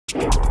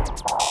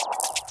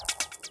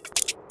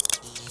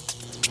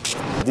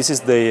This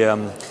is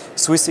the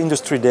Swiss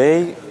Industry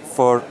Day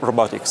for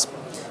Robotics.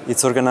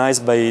 It's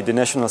organized by the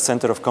National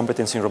Center of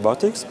Competence in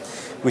Robotics,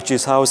 which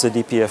is housed at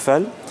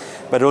EPFL,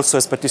 but also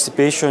has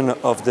participation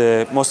of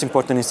the most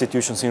important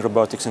institutions in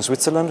robotics in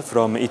Switzerland,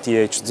 from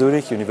ETH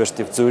Zurich,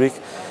 University of Zurich,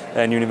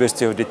 and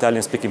University of the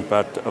Italian-speaking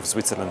part of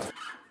Switzerland.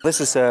 This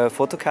is a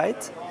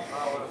photokite.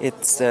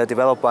 It's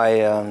developed by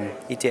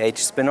ETH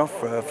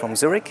spin-off from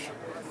Zurich.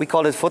 We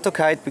call it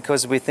photokite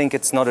because we think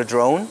it's not a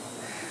drone,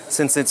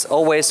 since it's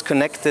always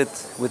connected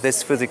with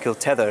this physical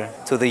tether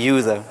to the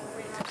user.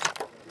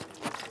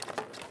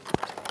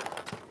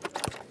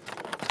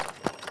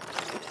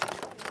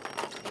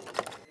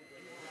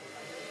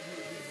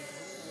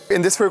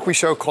 In this work we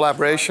show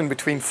collaboration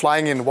between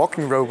flying and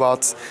walking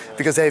robots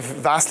because they have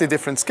vastly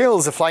different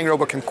skills. A flying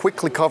robot can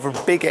quickly cover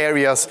big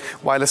areas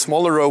while a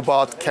smaller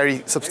robot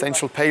carries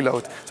substantial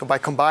payload. So by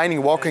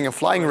combining walking and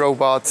flying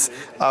robots,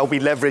 we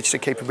leverage the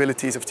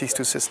capabilities of these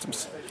two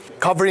systems.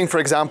 Covering, for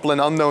example, an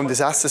unknown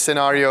disaster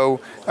scenario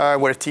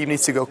where a team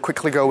needs to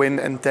quickly go in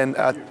and then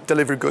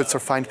deliver goods or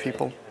find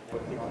people.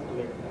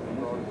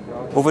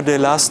 Over the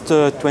last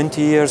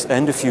 20 years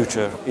and the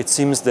future, it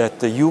seems that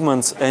the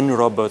humans and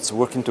robots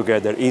working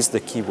together is the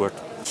key word.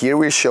 Here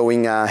we're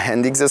showing a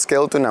hand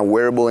exoskeleton, a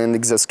wearable hand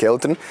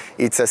exoskeleton.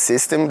 It's a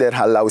system that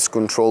allows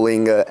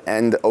controlling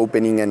hand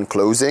opening and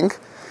closing.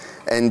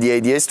 And the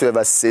idea is to have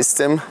a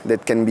system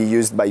that can be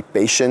used by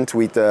patients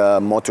with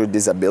motor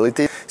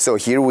disability. So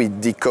here we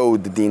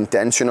decode the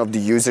intention of the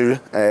user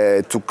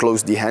to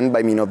close the hand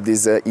by means of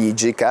this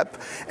EEG cap,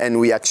 and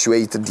we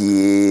actuate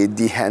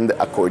the hand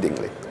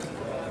accordingly.